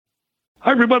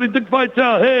Hi, everybody. Dick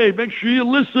Vitale. Hey, make sure you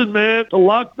listen, man, to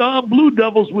Locked On Blue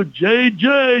Devils with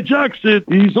J.J. Jackson.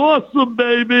 He's awesome,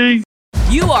 baby.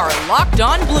 You are Locked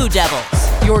On Blue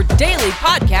Devils, your daily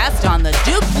podcast on the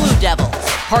Duke Blue Devils,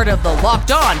 part of the Locked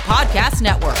On Podcast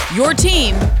Network, your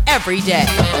team every day.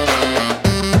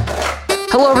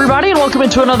 Hello, everybody, and welcome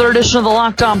into another edition of the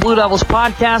Locked On Blue Devils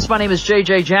podcast. My name is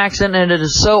J.J. Jackson, and it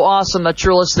is so awesome that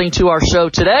you're listening to our show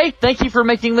today. Thank you for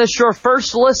making this your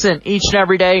first listen each and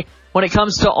every day when it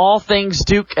comes to all things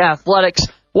Duke athletics.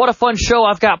 What a fun show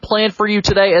I've got planned for you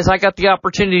today, as I got the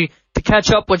opportunity to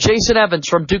catch up with Jason Evans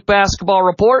from Duke Basketball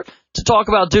Report to talk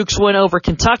about Duke's win over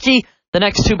Kentucky, the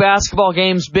next two basketball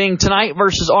games being tonight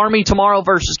versus Army, tomorrow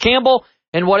versus Campbell,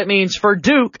 and what it means for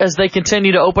Duke as they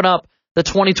continue to open up the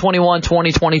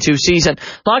 2021-2022 season.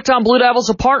 Locked On Blue Devils,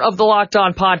 a part of the Locked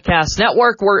On Podcast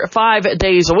Network. We're 5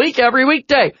 days a week, every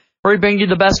weekday, where we bring you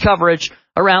the best coverage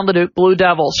around the Duke Blue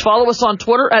Devils. Follow us on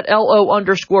Twitter at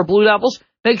LO_Blue Devils.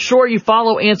 Make sure you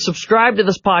follow and subscribe to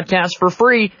this podcast for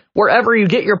free wherever you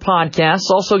get your podcasts.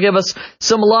 Also give us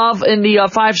some love in the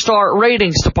 5-star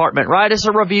ratings department. Write us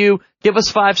a review. Give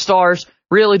us 5 stars.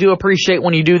 Really do appreciate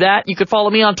when you do that. You can follow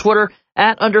me on Twitter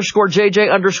at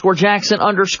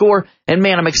 _JJ_Jackson_. And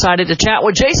man, I'm excited to chat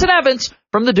with Jason Evans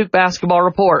from the Duke Basketball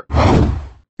Report.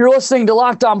 You're listening to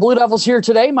Locked On Blue Devils here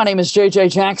today. My name is J.J.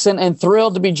 Jackson, and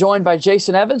thrilled to be joined by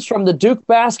Jason Evans from the Duke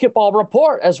Basketball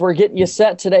Report as we're getting you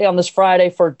set today on this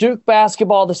Friday for Duke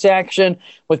basketball, this action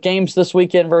with games this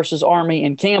weekend versus Army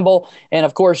and Campbell. And,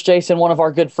 of course, Jason, one of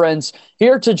our good friends,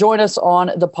 here to join us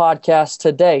on the podcast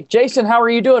today. Jason, how are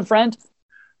you doing, friend?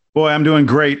 Boy, I'm doing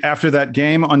great. After that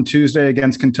game on Tuesday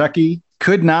against Kentucky,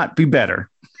 could not be better.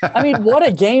 I mean, what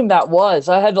a game that was.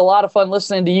 I had a lot of fun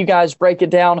listening to you guys break it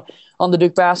down on the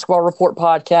Duke Basketball Report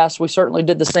podcast. We certainly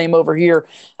did the same over here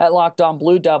at Locked On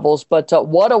Blue Devils. But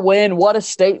what a win, what a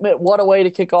statement, what a way to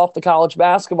kick off the college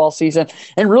basketball season.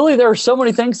 And really, there are so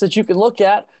many things that you can look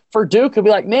at for Duke and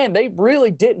be like, man, they really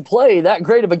didn't play that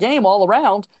great of a game all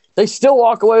around. They still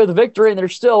walk away with a victory, and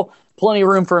there's still plenty of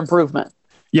room for improvement.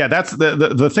 Yeah, that's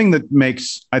the thing that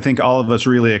makes, I think, all of us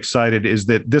really excited is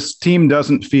that this team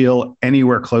doesn't feel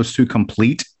anywhere close to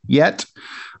complete yet.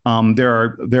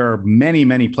 There are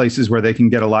many places where they can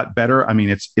get a lot better. I mean,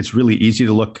 it's really easy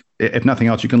to look. If nothing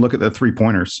else, you can look at the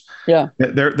 3-pointers. Yeah,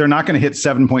 they're not going to hit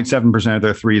 7.7% of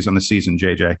their threes on the season,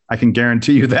 JJ. I can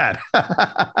guarantee you that.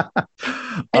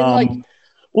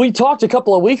 We talked a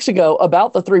couple of weeks ago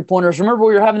about the 3-pointers. Remember,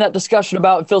 we were having that discussion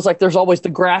about it feels like there's always the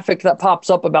graphic that pops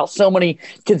up about so many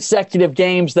consecutive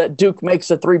games that Duke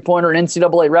makes a 3-pointer, an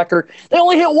NCAA record. They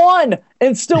only hit one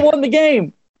and still won the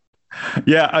game.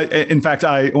 Yeah. In fact,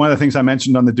 one of the things I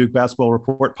mentioned on the Duke Basketball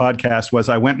Report podcast was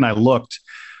I went and I looked.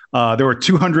 There were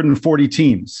 240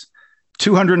 teams.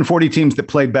 240 teams that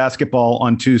played basketball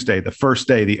on Tuesday, the first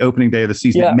day, the opening day of the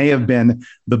season. Yeah. It may have been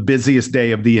the busiest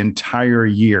day of the entire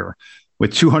year.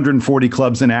 With 240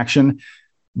 clubs in action,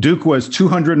 Duke was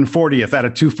 240th out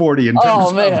of 240 in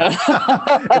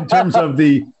terms of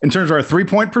our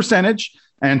 3-point percentage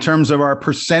and in terms of our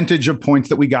percentage of points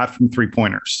that we got from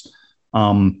 3-pointers.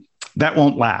 That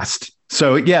won't last.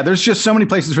 So yeah, there's just so many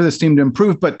places for this team to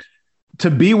improve, but to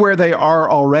be where they are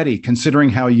already, considering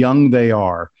how young they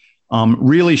are,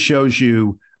 really shows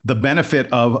you the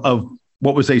benefit of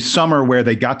what was a summer where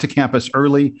they got to campus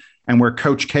early and where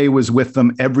Coach K was with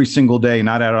them every single day,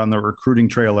 not out on the recruiting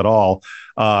trail at all.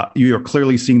 You are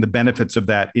clearly seeing the benefits of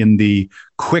that in the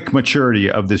quick maturity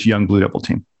of this young Blue Devil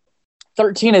team.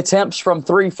 13 attempts from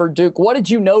 3 for Duke. What did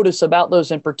you notice about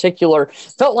those in particular?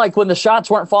 Felt like when the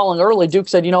shots weren't falling early, Duke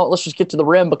said, you know what, let's just get to the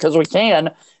rim because we can.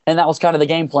 And that was kind of the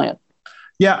game plan.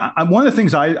 Yeah, one of the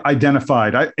things I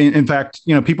identified, in fact,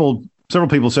 several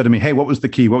people said to me, hey, what was the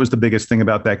key? What was the biggest thing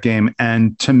about that game?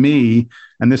 And to me,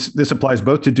 and this applies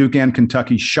both to Duke and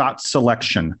Kentucky, shot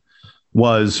selection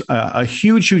was a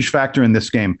huge factor in this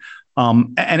game.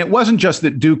 And it wasn't just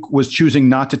that Duke was choosing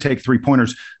not to take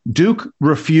 3-pointers. Duke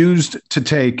refused to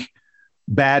take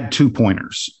bad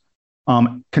 2-pointers.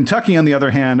 Kentucky, on the other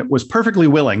hand, was perfectly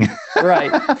willing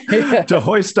to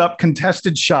hoist up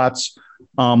contested shots,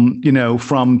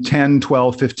 from 10,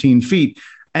 12, 15 feet.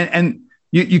 And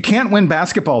you can't win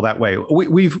basketball that way.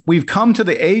 We've come to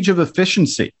the age of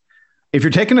efficiency. If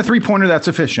you're taking a 3-pointer, that's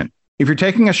efficient. If you're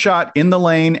taking a shot in the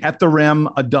lane, at the rim,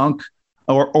 a dunk,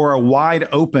 or a wide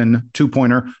open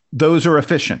 2-pointer, those are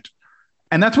efficient.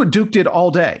 And that's what Duke did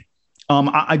all day.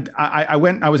 I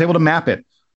was able to map it.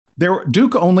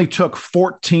 Duke only took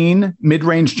 14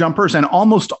 mid-range jumpers, and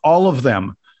almost all of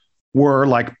them were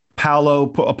like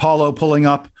Apollo pulling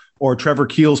up or Trevor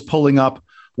Keels pulling up,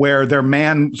 where their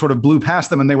man sort of blew past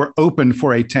them and they were open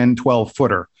for a 10, 12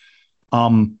 footer.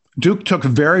 Duke took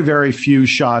very, very few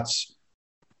shots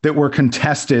that were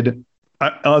contested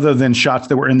other than shots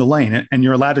that were in the lane, and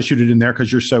you're allowed to shoot it in there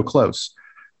because you're so close.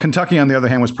 Kentucky, on the other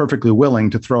hand, was perfectly willing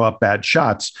to throw up bad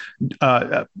shots.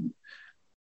 Ty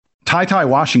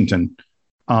Washington,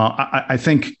 I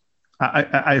think,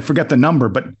 I forget the number,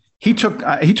 but he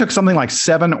took something like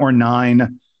 7 or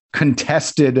 9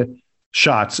 contested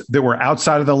shots that were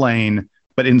outside of the lane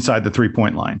but inside the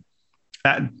 3-point line.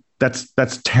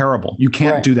 That's terrible. You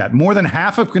can't do that. More than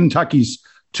half of Kentucky's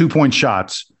 2-point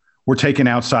shots were taken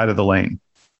outside of the lane.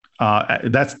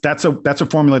 That's a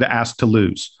formula to ask to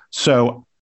lose. So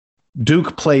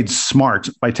Duke played smart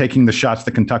by taking the shots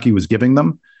that Kentucky was giving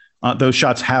them. Those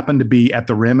shots happened to be at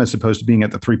the rim as opposed to being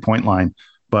at the 3-point line.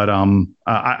 But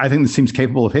I think this team's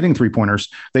capable of hitting 3-pointers.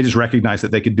 They just recognize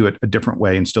that they could do it a different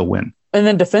way and still win. And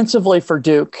then defensively for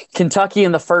Duke, Kentucky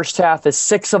in the first half is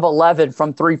 6 of 11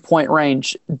 from 3-point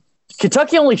range.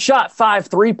 Kentucky only shot 5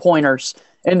 3-pointers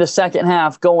in the second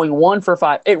half, going 1 for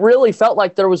 5. It really felt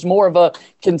like there was more of a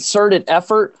concerted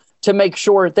effort to make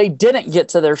sure they didn't get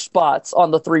to their spots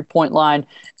on the 3-point line.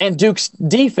 And Duke's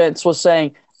defense was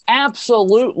saying,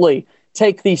 absolutely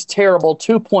take these terrible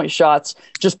 2-point shots.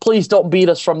 Just please don't beat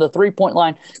us from the 3-point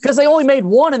line, because they only made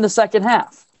 1 in the second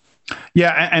half.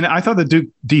 Yeah, and I thought the Duke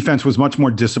defense was much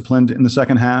more disciplined in the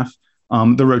second half.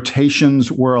 The rotations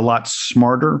were a lot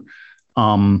smarter.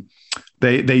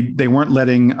 They weren't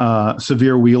letting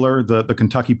Sahvir Wheeler, the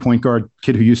Kentucky point guard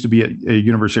kid who used to be at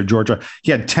University of Georgia.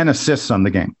 He had 10 assists on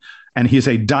the game, and he's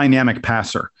a dynamic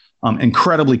passer,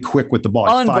 incredibly quick with the ball.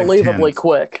 Unbelievably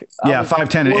quick. Yeah,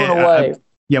 5'10".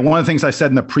 Yeah, one of the things I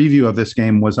said in the preview of this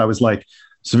game was I was like,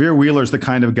 Sahvir Wheeler's the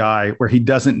kind of guy where he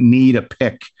doesn't need a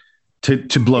pick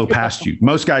to blow past you.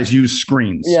 Most guys use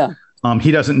screens. Yeah. He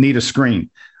doesn't need a screen.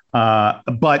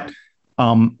 But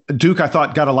Duke, I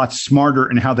thought, got a lot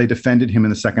smarter in how they defended him in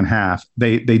the second half.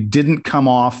 They didn't come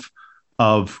off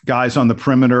of guys on the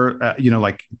perimeter,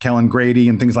 like Kellen Grady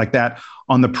and things like that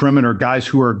on the perimeter, guys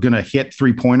who are going to hit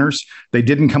 3-pointers. They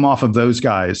didn't come off of those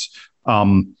guys.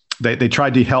 They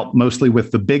tried to help mostly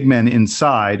with the big men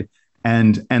inside,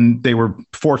 and they were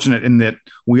fortunate in that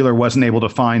Wheeler wasn't able to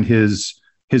find his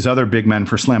other big men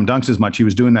for slam dunks as much. He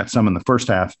was doing that some in the first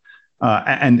half.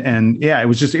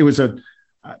 It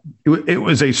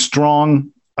was a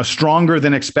stronger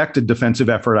than expected defensive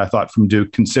effort, I thought, from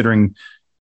Duke, considering,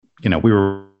 we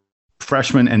were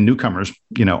freshmen and newcomers,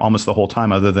 almost the whole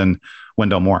time other than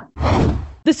Wendell Moore.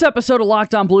 This episode of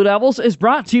Locked On Blue Devils is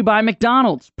brought to you by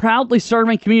McDonald's, proudly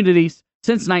serving communities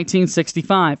since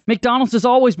 1965. McDonald's has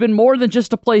always been more than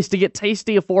just a place to get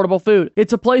tasty, affordable food.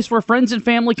 It's a place where friends and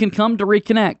family can come to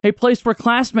reconnect, a place where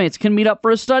classmates can meet up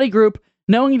for a study group,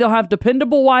 knowing they'll have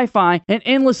dependable Wi-Fi and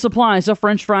endless supplies of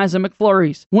French fries and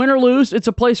McFlurries. Win or lose, it's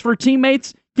a place where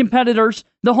teammates, competitors,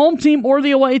 the home team, or the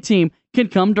away team can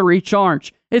come to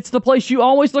recharge. It's the place you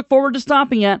always look forward to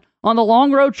stopping at on the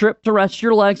long road trip to rest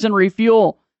your legs and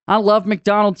refuel. I love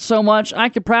McDonald's so much, I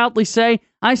could proudly say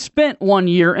I spent 1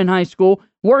 year in high school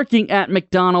working at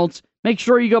McDonald's. Make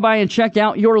sure you go by and check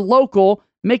out your local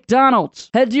McDonald's.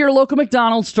 Head to your local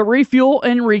McDonald's to refuel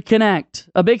and reconnect.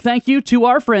 A big thank you to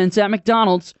our friends at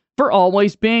McDonald's for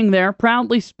always being there,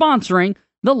 proudly sponsoring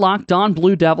the Locked On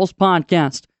Blue Devils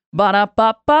podcast.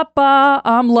 Ba-da-ba-ba-ba,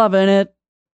 I'm loving it.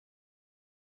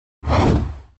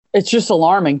 It's just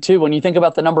alarming, too, when you think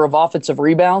about the number of offensive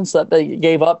rebounds that they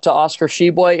gave up to Oscar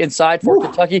Tshiebwe inside for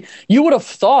Kentucky. You would have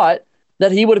thought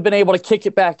that he would have been able to kick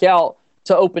it back out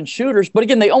to open shooters. But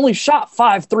again, they only shot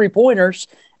 5 3-pointers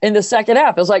in the second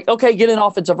half. It was like, okay, get an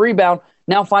offensive rebound.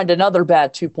 Now find another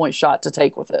bad 2-point shot to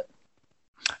take with it.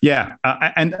 Yeah.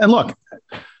 And look,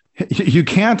 you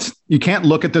can't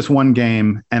look at this one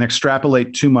game and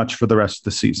extrapolate too much for the rest of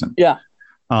the season. Yeah.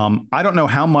 I don't know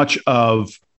how much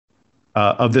of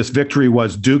this victory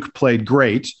was Duke played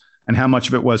great and how much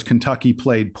of it was Kentucky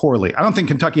played poorly. I don't think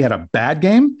Kentucky had a bad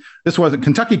game.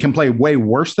 Kentucky can play way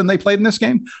worse than they played in this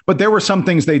game, but there were some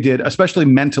things they did, especially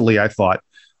mentally, I thought,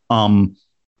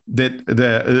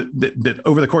 that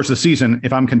over the course of the season,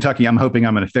 if I'm Kentucky, I'm hoping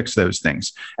I'm going to fix those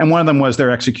things. And one of them was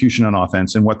their execution on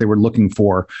offense and what they were looking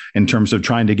for in terms of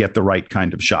trying to get the right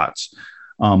kind of shots.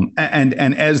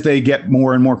 And as they get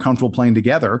more and more comfortable playing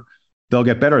together, they'll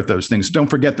get better at those things. Don't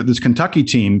forget that this Kentucky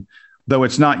team, though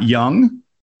it's not young,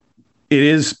 it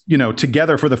is,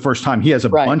 together for the first time. He has a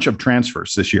bunch of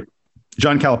transfers this year.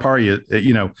 John Calipari,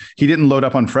 he didn't load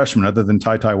up on freshmen other than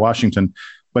Ty Washington,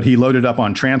 but he loaded up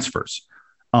on transfers.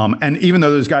 And even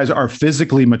though those guys are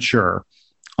physically mature,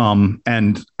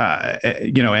 and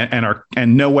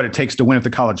know what it takes to win at the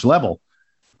college level,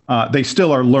 they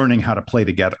still are learning how to play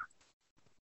together.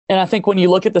 And I think when you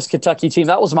look at this Kentucky team,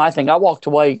 that was my thing. I walked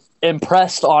away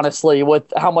impressed, honestly, with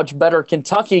how much better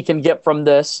Kentucky can get from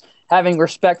this, having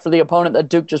respect for the opponent that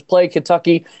Duke just played.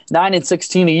 Kentucky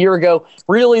 9-16 a year ago.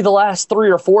 Really, the last 3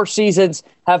 or 4 seasons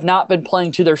have not been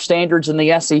playing to their standards in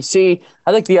the SEC.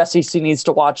 I think the SEC needs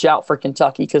to watch out for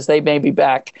Kentucky because they may be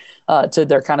back to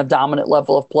their kind of dominant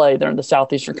level of play. They're in the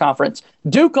Southeastern Conference.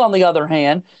 Duke, on the other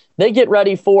hand, they get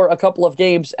ready for a couple of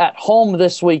games at home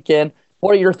this weekend.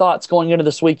 What are your thoughts going into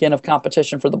this weekend of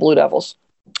competition for the Blue Devils?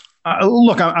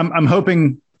 Look, I'm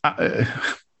hoping.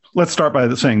 Let's start by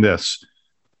saying this: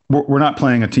 we're not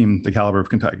playing a team the caliber of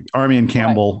Kentucky. Army and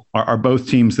Campbell are both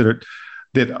teams that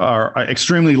are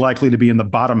extremely likely to be in the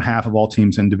bottom half of all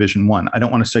teams in Division I. I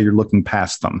don't want to say you're looking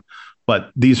past them,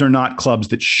 but these are not clubs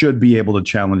that should be able to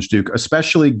challenge Duke,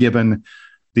 especially given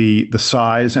the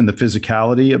size and the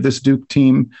physicality of this Duke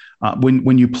team.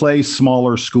 When you play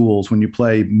smaller schools, when you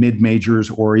play mid-majors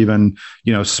or even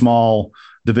small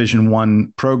Division I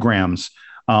programs,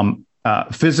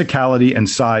 physicality and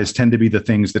size tend to be the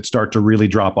things that start to really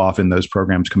drop off in those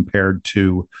programs compared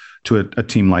to a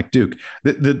team like Duke.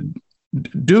 The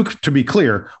Duke, to be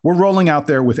clear, we're rolling out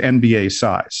there with NBA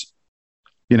size,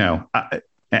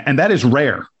 and that is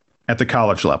rare at the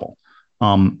college level.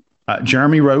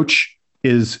 Jeremy Roach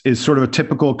is sort of a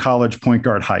typical college point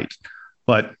guard height,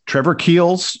 but Trevor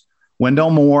Keels,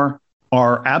 Wendell Moore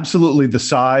are absolutely the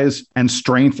size and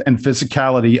strength and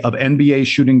physicality of NBA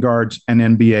shooting guards and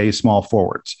NBA small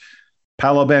forwards.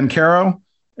 Paolo Banchero,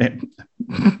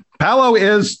 Paolo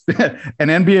is an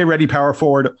NBA ready power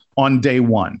forward on day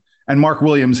one. And Mark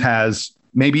Williams has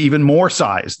maybe even more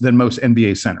size than most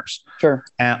NBA centers. Sure.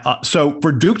 So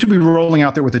for Duke to be rolling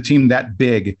out there with a team that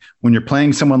big, when you're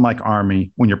playing someone like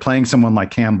Army, when you're playing someone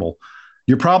like Campbell,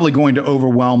 you're probably going to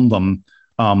overwhelm them.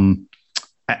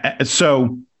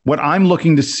 So what I'm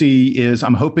looking to see is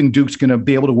I'm hoping Duke's going to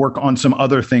be able to work on some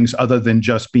other things other than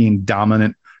just being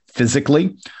dominant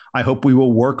physically. I hope we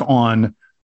will work on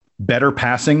better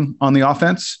passing on the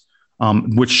offense,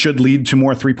 which should lead to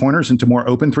more three-pointers and to more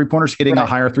open three-pointers, hitting a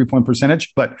higher three-point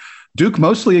percentage. But Duke,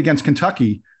 mostly against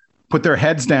Kentucky, put their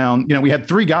heads down. We had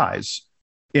 3 guys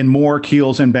in Moore,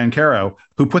 Keels, and Banchero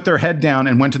who put their head down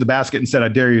and went to the basket and said, "I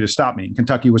dare you to stop me." And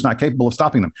Kentucky was not capable of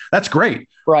stopping them. That's great.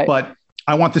 Right. But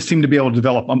I want this team to be able to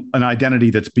develop an identity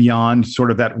that's beyond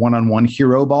sort of that one-on-one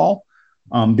hero ball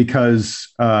because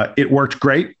it worked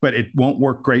great, but it won't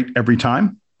work great every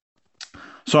time.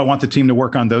 So I want the team to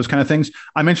work on those kind of things.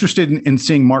 I'm interested in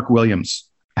seeing Mark Williams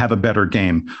have a better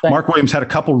game. Mark Williams had a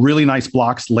couple really nice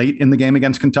blocks late in the game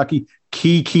against Kentucky.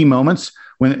 Key moments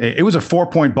when it was a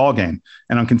 4-point ball game.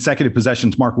 And on consecutive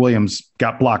possessions, Mark Williams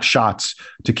got blocked shots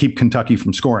to keep Kentucky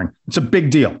from scoring. It's a big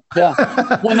deal. Yeah.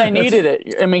 When they needed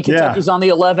it. I mean, Kentucky's on the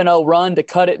 11-0 run to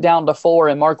cut it down to 4,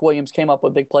 and Mark Williams came up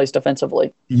with big plays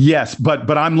defensively. Yes,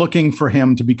 but I'm looking for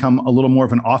him to become a little more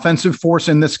of an offensive force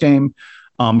in this game.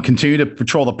 Continue to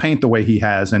patrol the paint the way he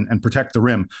has and protect the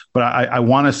rim. But I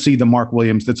want to see the Mark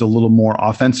Williams that's a little more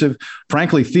offensive.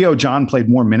 Frankly, Theo John played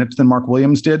more minutes than Mark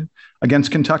Williams did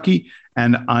against Kentucky.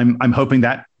 And I'm hoping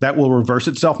that will reverse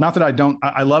itself. Not that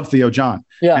I love Theo John.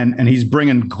 Yeah. And he's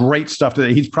bringing great stuff to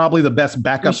that. He's probably the best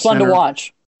backup center. He's fun to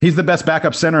watch. He's the best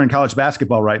backup center in college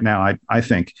basketball right now, I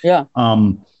think. Yeah.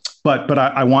 But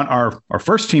I want our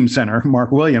first team center,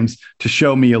 Mark Williams, to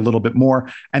show me a little bit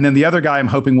more. And then the other guy I'm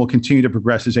hoping will continue to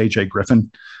progress is AJ Griffin.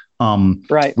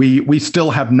 Right. We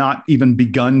still have not even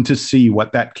begun to see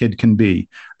what that kid can be.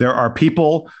 There are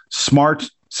people, smart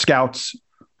scouts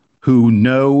who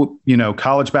know,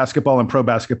 college basketball and pro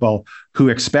basketball, who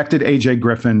expected AJ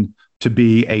Griffin to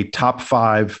be a top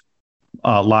 5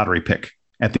 lottery pick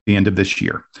at the end of this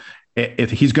year. If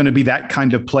he's going to be that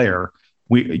kind of player,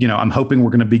 I'm hoping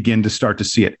we're going to begin to start to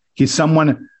see it. He's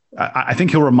someone, I think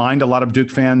he'll remind a lot of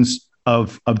Duke fans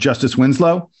of Justice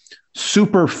Winslow,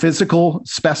 super physical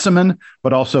specimen,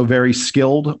 but also very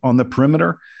skilled on the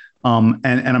perimeter. And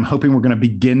I'm hoping we're going to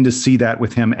begin to see that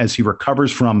with him as he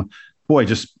recovers from,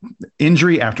 just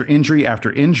injury after injury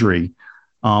after injury.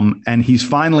 And he's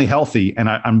finally healthy, and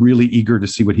I'm really eager to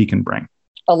see what he can bring.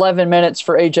 11 minutes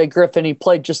for AJ Griffin. He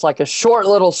played just like a short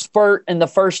little spurt in the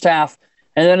first half.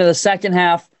 And then in the second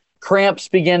half, cramps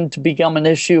began to become an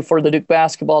issue for the Duke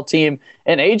basketball team.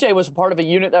 And AJ was part of a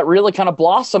unit that really kind of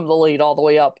blossomed the lead all the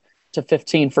way up to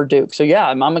 15 for Duke. So, yeah,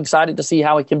 I'm excited to see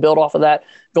how he can build off of that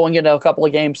going into a couple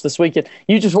of games this weekend.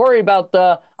 You just worry about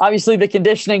obviously the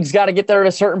conditioning's got to get there at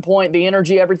a certain point, the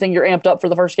energy, everything. You're amped up for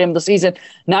the first game of the season.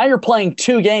 Now you're playing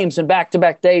 2 games in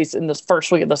back-to-back days in this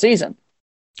first week of the season.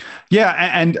 Yeah.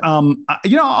 And,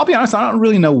 I'll be honest, I don't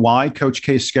really know why Coach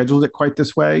K scheduled it quite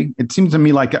this way. It seems to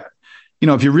me like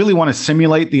if you really want to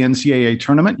simulate the NCAA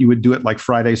tournament, you would do it like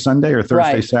Friday, Sunday, or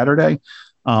Thursday, Saturday.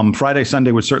 Friday,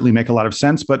 Sunday would certainly make a lot of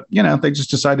sense, but they just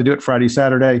decided to do it Friday,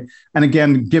 Saturday. And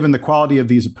again, given the quality of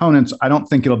these opponents, I don't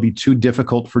think it'll be too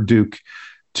difficult for Duke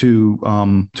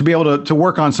to be able to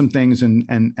work on some things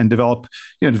and develop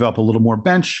a little more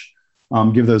bench,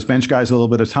 give those bench guys a little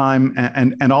bit of time,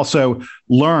 and also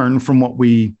learn from what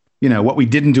we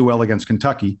didn't do well against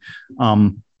Kentucky.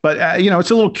 But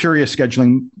it's a little curious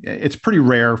scheduling. It's pretty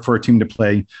rare for a team to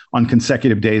play on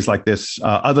consecutive days like this,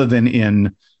 other than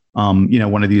in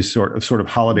one of these sort of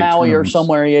holiday Maui tournaments. or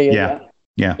somewhere.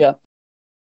 Yeah.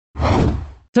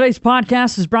 Today's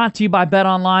podcast is brought to you by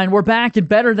BetOnline. We're back and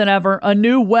better than ever. A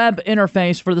new web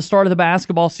interface for the start of the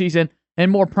basketball season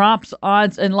and more props,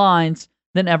 odds, and lines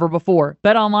than ever before.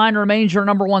 BetOnline remains your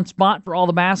number one spot for all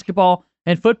the basketball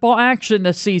and football action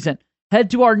this season.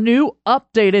 Head to our new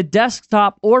updated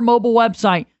desktop or mobile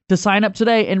website to sign up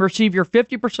today and receive your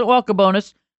 50% welcome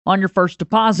bonus on your first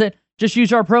deposit. Just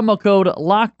use our promo code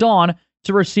LOCKEDON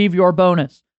to receive your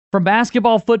bonus. From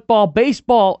basketball, football,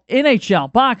 baseball,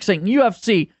 NHL, boxing,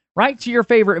 UFC, right to your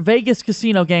favorite Vegas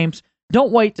casino games,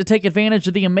 don't wait to take advantage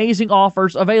of the amazing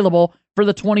offers available for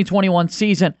the 2021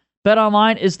 season.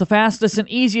 BetOnline is the fastest and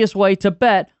easiest way to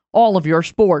bet all of your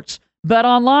sports.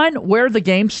 BetOnline, where the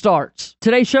game starts.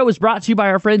 Today's show is brought to you by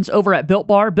our friends over at Built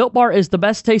Bar. Built Bar is the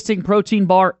best tasting protein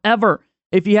bar ever.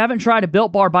 If you haven't tried a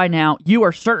Built Bar by now, you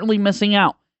are certainly missing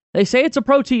out. They say it's a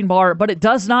protein bar, but it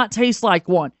does not taste like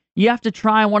one. You have to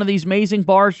try one of these amazing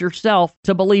bars yourself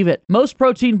to believe it. Most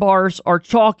protein bars are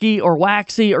chalky or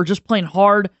waxy or just plain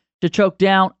hard to choke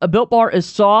down. A Built Bar is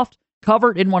soft,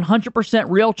 covered in 100%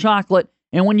 real chocolate,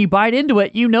 and when you bite into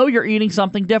it, you know you're eating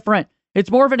something different.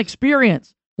 It's more of an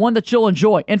experience, one that you'll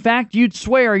enjoy. In fact, you'd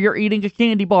swear you're eating a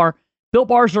candy bar. Built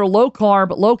Bars are low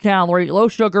carb, low calorie, low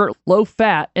sugar, low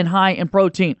fat, and high in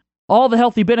protein. All the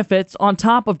healthy benefits on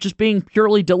top of just being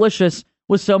purely delicious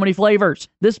with so many flavors.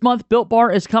 This month, Built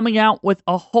Bar is coming out with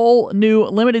a whole new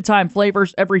limited time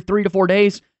flavors every 3 to 4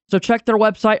 days, so check their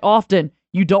website often.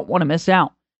 You don't want to miss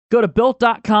out. Go to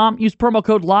Built.com, use promo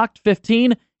code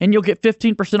LOCKED15, and you'll get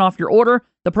 15% off your order.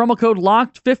 The promo code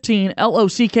LOCKED15,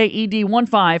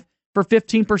 LOCKED15, for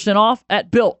 15% off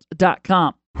at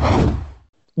Built.com.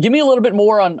 Give me a little bit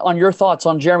more on your thoughts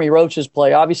on Jeremy Roach's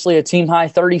play. Obviously, a team-high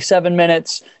 37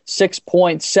 minutes,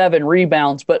 6.7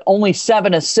 rebounds, but only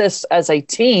 7 assists as a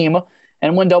team,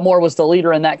 and Wendell Moore was the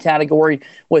leader in that category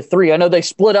with 3. I know they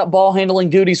split up ball handling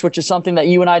duties, which is something that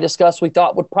you and I discussed we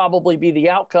thought would probably be the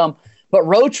outcome, but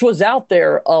Roach was out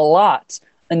there a lot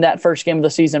in that first game of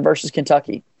the season versus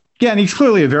Kentucky. Yeah, and he's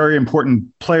clearly a very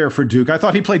important player for Duke. I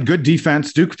thought he played good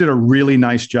defense. Duke did a really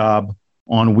nice job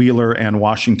on Wheeler and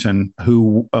Washington,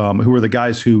 who were the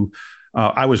guys who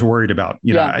I was worried about.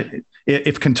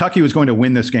 If Kentucky was going to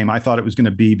win this game, I thought it was going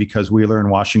to be because Wheeler and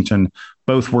Washington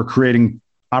both were creating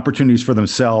opportunities for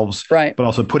themselves, right, but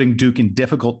also putting Duke in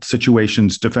difficult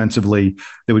situations defensively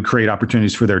that would create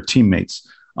opportunities for their teammates.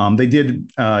 They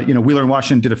did, Wheeler and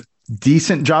Washington did a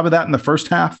decent job of that in the first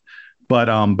half,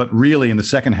 but really in the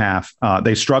second half,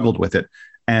 they struggled with it.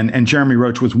 And Jeremy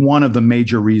Roach was one of the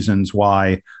major reasons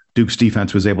why Duke's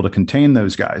defense was able to contain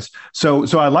those guys. So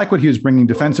I like what he was bringing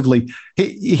defensively.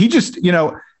 He just,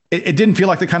 it didn't feel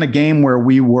like the kind of game where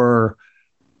we were,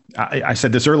 I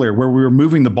said this earlier, where we were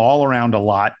moving the ball around a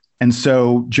lot. And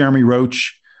so Jeremy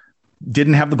Roach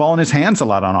didn't have the ball in his hands a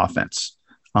lot on offense.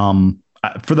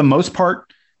 For the most part,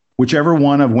 whichever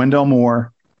one of Wendell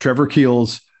Moore, Trevor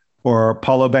Keels, or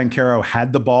Paulo Banchero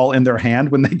had the ball in their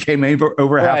hand when they came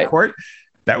over half court,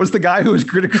 that was the guy who was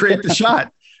going to create the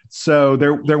shot. So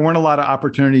there weren't a lot of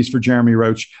opportunities for Jeremy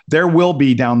Roach. There will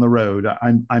be down the road.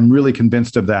 I'm really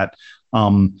convinced of that.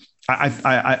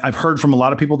 I've heard from a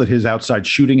lot of people that his outside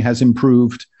shooting has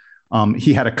improved.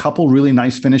 He had a couple really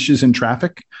nice finishes in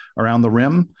traffic around the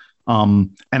rim.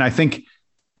 And I think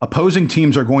opposing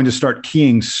teams are going to start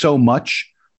keying so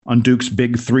much on Duke's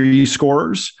big 3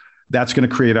 scorers. That's going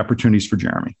to create opportunities for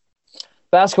Jeremy.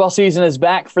 Basketball season is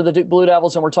back for the Duke Blue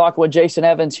Devils, and we're talking with Jason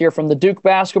Evans here from the Duke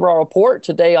Basketball Report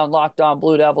today on Locked On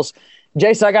Blue Devils.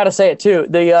 Jason, I got to say it too.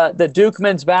 The Duke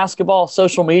men's basketball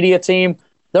social media team,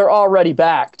 they're already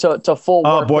back to full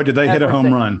work. Oh, boy, did they hit a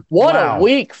home run. What a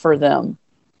week for them.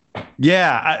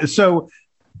 Yeah, so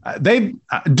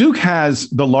Duke has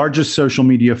the largest social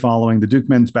media following. The Duke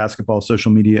men's basketball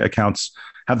social media accounts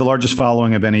have the largest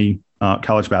following of any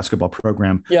college basketball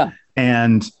program. Yeah.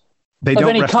 And they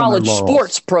don't rest on their laurels. Of any college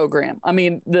sports program. I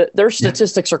mean, their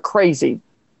statistics are crazy.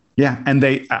 Yeah, and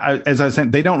they, as I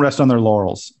said, they don't rest on their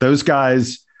laurels. Those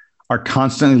guys are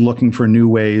constantly looking for new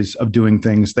ways of doing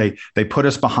things. They put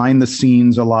us behind the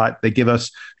scenes a lot. They give us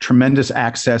tremendous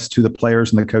access to the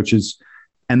players and the coaches.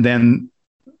 And then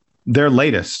their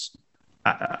latest,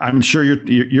 I'm sure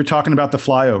you're talking about the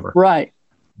flyover. Right.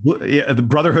 Yeah, the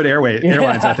Brotherhood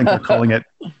Airlines, I think they're calling it.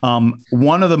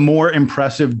 One of the more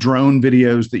impressive drone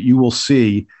videos that you will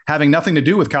see, having nothing to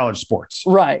do with college sports,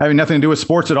 right? Having nothing to do with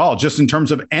sports at all, just in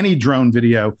terms of any drone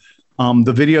video.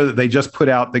 The video that they just put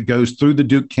out that goes through the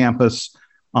Duke campus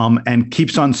and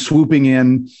keeps on swooping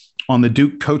in on the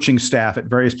Duke coaching staff at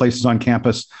various places on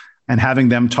campus and having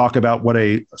them talk about what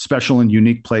a special and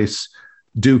unique place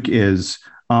Duke is.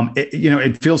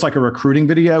 It feels like a recruiting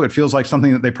video. It feels like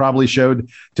something that they probably showed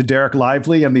to Derek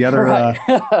Lively and the other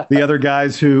the other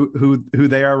guys who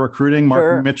they are recruiting,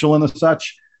 Mark Mitchell and the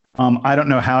such. I don't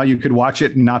know how you could watch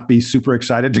it and not be super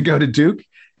excited to go to Duke.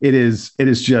 It's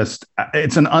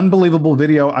an unbelievable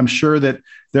video. I'm sure that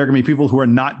there are going to be people who are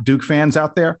not Duke fans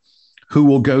out there who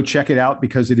will go check it out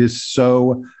because it is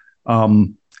so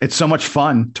it's so much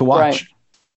fun to watch. Right.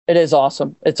 It is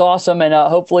awesome. It's awesome. And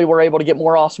hopefully we're able to get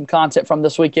more awesome content from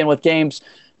this weekend with games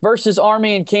versus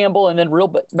Army and Campbell, and then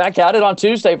back at it on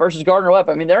Tuesday versus Gardner-Webb.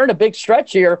 I mean, they're in a big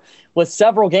stretch here with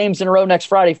several games in a row next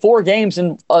Friday, 4 games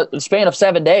in a span of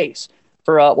 7 days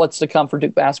for what's to come for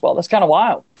Duke basketball. That's kind of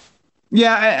wild.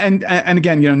 Yeah. And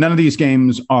again, none of these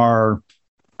games are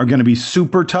going to be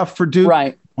super tough for Duke.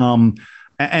 Right.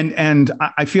 And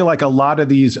I feel like a lot of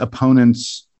these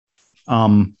opponents,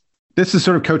 this is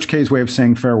sort of Coach K's way of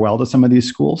saying farewell to some of these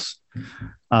schools.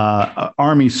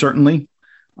 Army, certainly.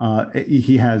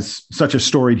 He has such a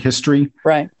storied history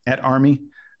at Army.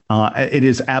 It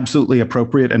is absolutely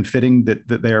appropriate and fitting that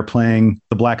they are playing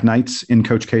the Black Knights in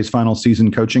Coach K's final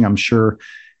season coaching. I'm sure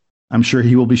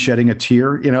he will be shedding a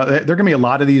tear. There are going to be a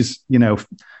lot of these,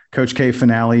 Coach K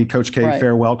finale, Coach K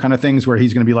farewell kind of things where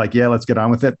he's going to be like, yeah, let's get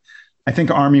on with it. I think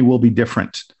Army will be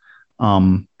different.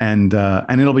 And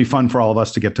it'll be fun for all of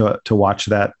us to get to watch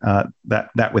that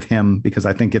with him, because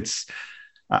I think it's,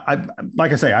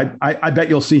 like I say, I bet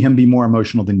you'll see him be more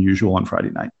emotional than usual on Friday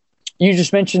night. You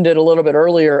just mentioned it a little bit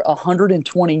earlier,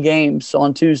 120 games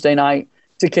on Tuesday night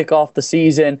to kick off the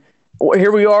season.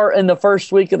 Here we are in the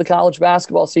first week of the college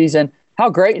basketball season. How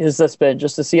great has this been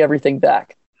just to see everything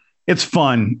back? It's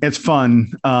fun. It's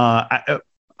fun. I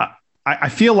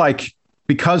feel like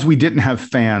because we didn't have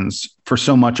fans for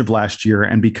so much of last year,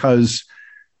 and because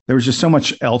there was just so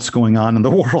much else going on in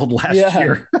the world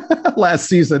last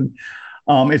season,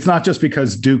 it's not just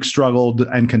because Duke struggled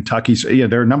and Kentucky.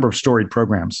 There are a number of storied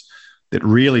programs that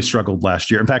really struggled last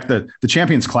year. In fact, the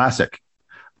Champions Classic,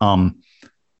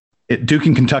 Duke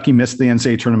and Kentucky missed the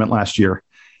NCAA tournament last year.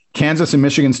 Kansas and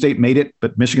Michigan State made it,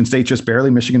 but Michigan State just barely.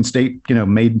 Michigan State,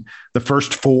 made the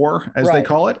first 4, as they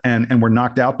call it, and were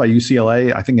knocked out by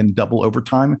UCLA, I think, in double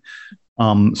overtime.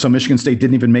 So Michigan State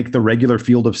didn't even make the regular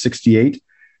field of 68.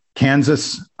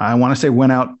 Kansas, I want to say,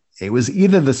 went out. It was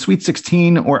either the Sweet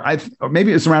 16 or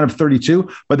maybe it was a round of 32,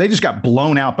 but they just got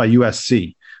blown out by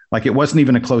USC. Like, it wasn't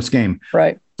even a close game.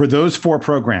 Right. For those 4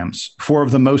 programs, 4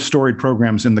 of the most storied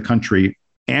programs in the country,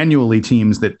 annually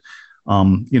teams that,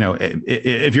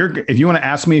 if you want to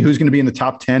ask me who's going to be in the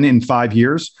top 10 in 5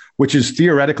 years, which is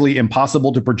theoretically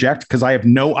impossible to project because I have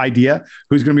no idea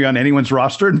who's going to be on anyone's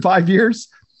roster in 5 years,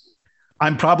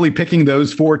 I'm probably picking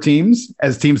those 4 teams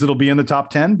as teams that'll be in the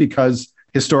top 10 because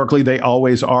historically they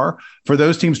always are. For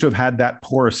those teams to have had that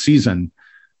poor season,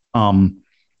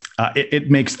 it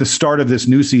makes the start of this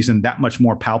new season that much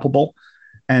more palpable.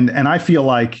 And I feel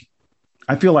like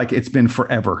it's been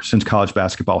forever since college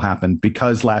basketball happened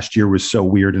because last year was so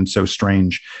weird and so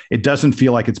strange. It doesn't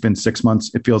feel like it's been 6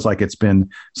 months. It feels like it's been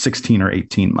 16 or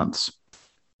 18 months.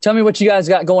 Tell me what you guys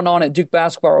got going on at Duke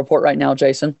Basketball Report right now,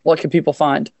 Jason. What can people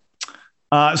find?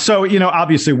 So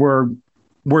obviously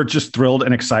we're just thrilled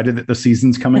and excited that the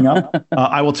season's coming up.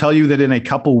 I will tell you that in a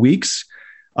couple weeks,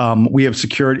 we have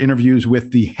secured interviews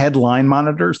with the headline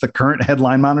monitors, the current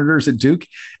headline monitors at Duke.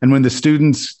 And when the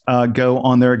students go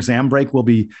on their exam break, we'll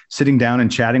be sitting down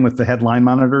and chatting with the headline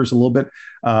monitors a little bit.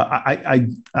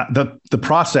 The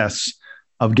process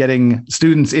of getting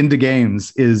students into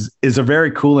games is a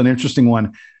very cool and interesting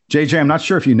one. JJ, I'm not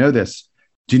sure if you know this.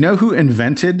 Do you know who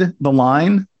invented the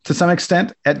line to some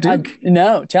extent at Duke?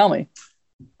 No, tell me.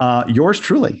 Yours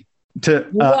truly.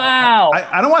 Wow.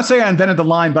 I don't want to say I invented the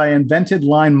line, but I invented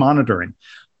line monitoring.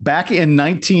 Back in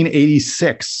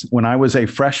 1986, when I was a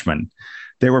freshman,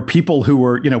 there were people who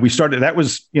were, we started, that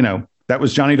was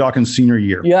Johnny Dawkins' senior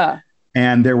year. Yeah.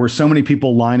 And there were so many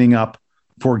people lining up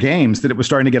for games that it was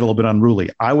starting to get a little bit unruly.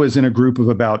 I was in a group of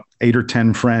about 8 or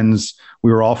 10 friends.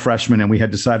 We were all freshmen and we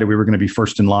had decided we were going to be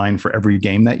first in line for every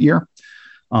game that year.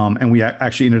 And we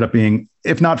actually ended up being,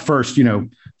 if not first,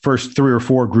 first 3 or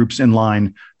 4 groups in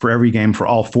line for every game for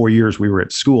all 4 years we were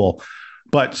at school.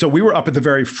 But so we were up at the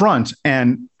very front,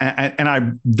 and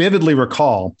I vividly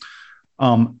recall,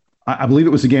 I believe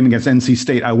it was a game against NC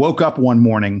State. I woke up one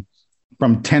morning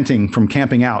from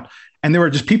camping out, and there were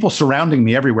just people surrounding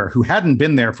me everywhere who hadn't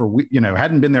been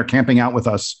there camping out with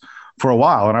us for a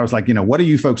while. And I was like, what are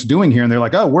you folks doing here? And they're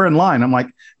like, oh, we're in line. I'm like,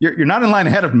 you're not in line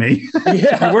ahead of me.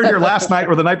 Yeah. We're here last night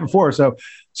or the night before. So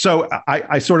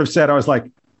I sort of said, I was like,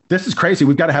 this is crazy.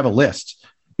 We've got to have a list.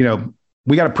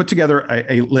 We got to put together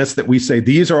a list that we say,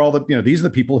 these are all these are the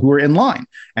people who are in line.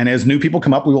 And as new people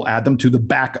come up, we will add them to the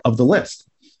back of the list.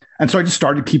 And so I just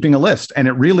started keeping a list, and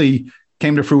it really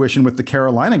came to fruition with the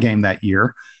Carolina game that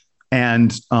year.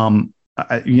 And,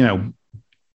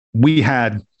 we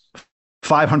had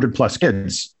 500 plus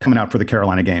kids coming out for the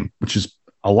Carolina game, which is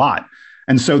a lot.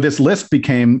 And so this list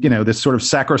became, this sort of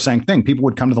sacrosanct thing. People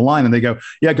would come to the line and they go,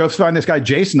 yeah, go find this guy,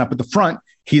 Jason, up at the front.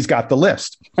 He's got the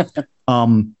list.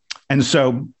 And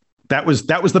so that was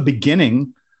the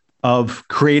beginning of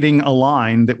creating a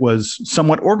line that was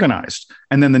somewhat organized.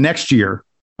 And then the next year,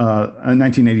 in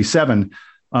 1987,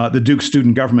 the Duke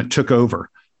student government took over.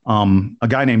 A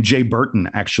guy named Jay Burton,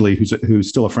 actually, who's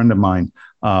still a friend of mine,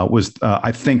 was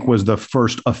the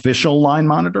first official line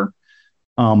monitor.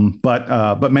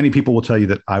 But many people will tell you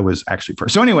that I was actually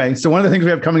first. So anyway, one of the things we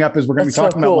have coming up is we're going to be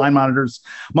talking about line monitors.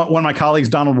 One of my colleagues,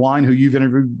 Donald Wine, who you've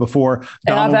interviewed before.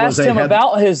 And I've asked him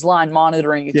about his line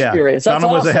monitoring experience. Yeah,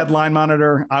 Donald was a headline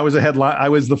monitor. I was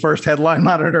the first headline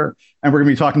monitor, and we're going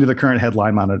to be talking to the current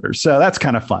headline monitors. So that's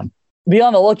kind of fun. Be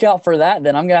on the lookout for that,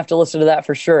 then. I'm going to have to listen to that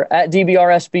for sure. At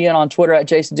DBRSBN on Twitter, at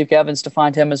Jason Duke Evans to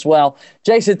find him as well.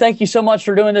 Jason, thank you so much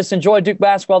for doing this. Enjoy Duke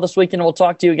basketball this weekend, and we'll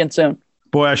talk to you again soon.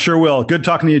 Boy, I sure will. Good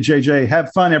talking to you, JJ.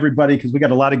 Have fun, everybody, because we got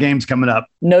a lot of games coming up.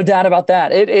 No doubt about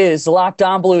that. It is Locked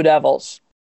On Blue Devils.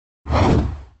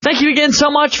 Thank you again so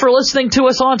much for listening to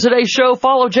us on today's show.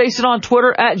 Follow Jason on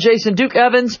Twitter at Jason Duke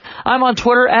Evans. I'm on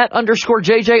Twitter at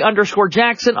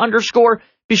 _JJ_Jackson_.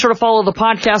 Be sure to follow the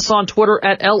podcast on Twitter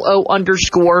at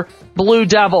LO_Blue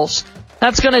Devils.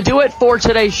 That's going to do it for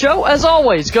today's show. As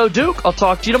always, go Duke. I'll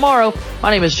talk to you tomorrow.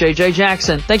 My name is JJ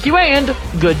Jackson. Thank you and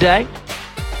good day.